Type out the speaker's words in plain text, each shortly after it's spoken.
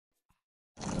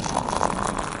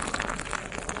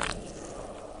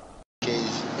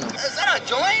want a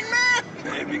joint, man?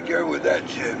 Man, be careful with that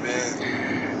shit, man.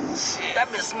 Shit, I've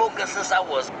been smoking since I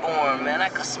was born, man. I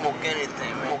could smoke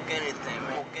anything, man. Smoke anything,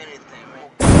 man. Smoke anything,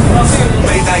 man.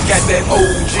 Man, I got that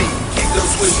OG. Keep them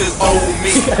switches on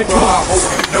me. Bro, I hope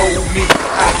you know me.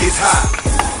 I get high.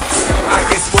 I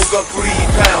can smoke up 3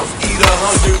 pounds. Eat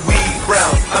 100 weed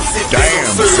rounds. I'm sipping Damn,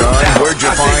 on son, now. where'd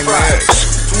you find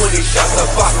this? 20 shots of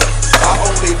vodka. I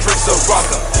only drink a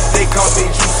rocker. They call me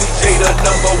Juicy J, the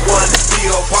 #1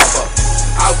 steel popper.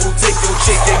 I will take your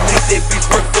chick and make that bitch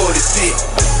work for the dick.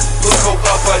 Look hope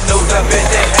up her nose, I bet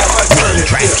they have a turn of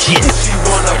dip. She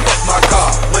wanna fuck my car,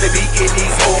 wanna be in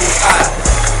these hoes' eyes.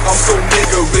 I'm so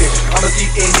nigga rich, I'ma see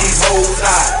in these hoes'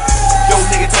 eyes. Yo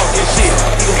nigga talking shit,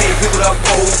 he gon' get people up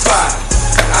 05.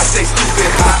 I say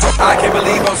stupid high, I can't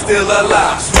believe I'm still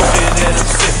alive. I'm smoking and I'm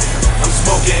sipping, I'm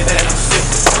smoking and I'm sipping.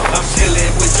 I'm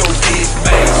chillin' with your bitch,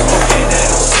 man. Smoking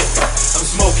and I'm sipping, I'm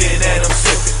smoking and I'm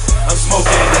sipping. I'm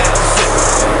smoking and I'm sipping.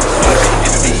 Why she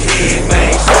giving me head,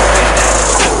 man? Smoking and I'm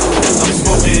sipping. I'm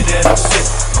smoking and I'm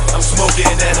sipping. I'm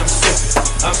smoking and I'm sipping.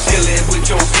 I'm chillin' with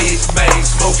your bitch, man.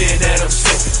 Smoking and I'm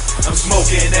sipping. I'm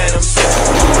smoking and I'm sipping.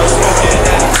 I'm smoking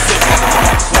and I'm sipping.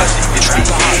 Why she giving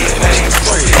me head, man?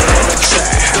 Smoking and I'm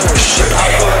sipping. I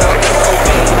put up the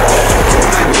codeine.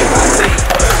 I get my team.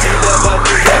 She never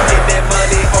knew that get that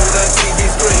money on the TV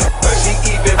screen. She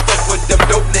even fuck with them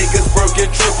dope niggas working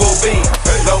triple beam.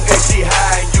 Long as she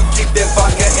high, you keep that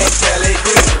vodka and Cali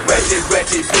green. Ratchet,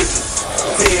 ratchet bitches,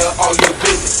 tell all your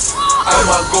business.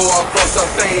 I'ma go across her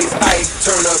face, I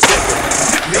turn her different.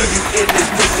 Leave you in this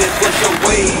business, push your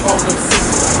way on them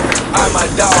secrets. I'm a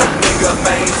dog nigga,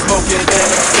 man, smoking and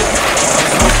I'm sipping. I'm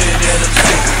smoking and I'm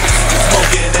sipping.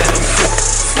 Smoking and I'm sipping.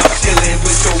 I'm chilling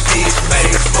with your bitch, man,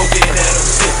 smoking and I'm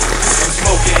sipping. I'm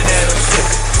smoking and I'm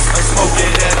sipping. I'm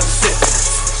smoking and I'm sipping.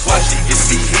 Why she give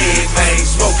me head, man?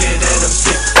 Smoking and I'm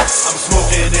sipping. I'm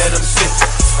smoking and I'm sipping.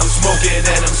 I'm smoking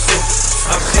and I'm sipping.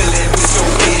 I'm chilling with your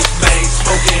bitch, man.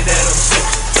 Smoking and I'm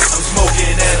sipping. I'm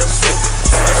smoking and I'm sipping.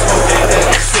 I'm smoking and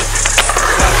I'm sipping.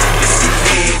 Why she give me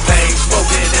head, man?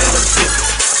 Smoking and I'm sipping.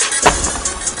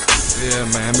 Yeah,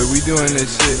 man, but we doing this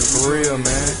shit for real,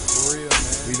 man.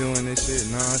 We doing this shit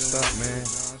non-stop, man.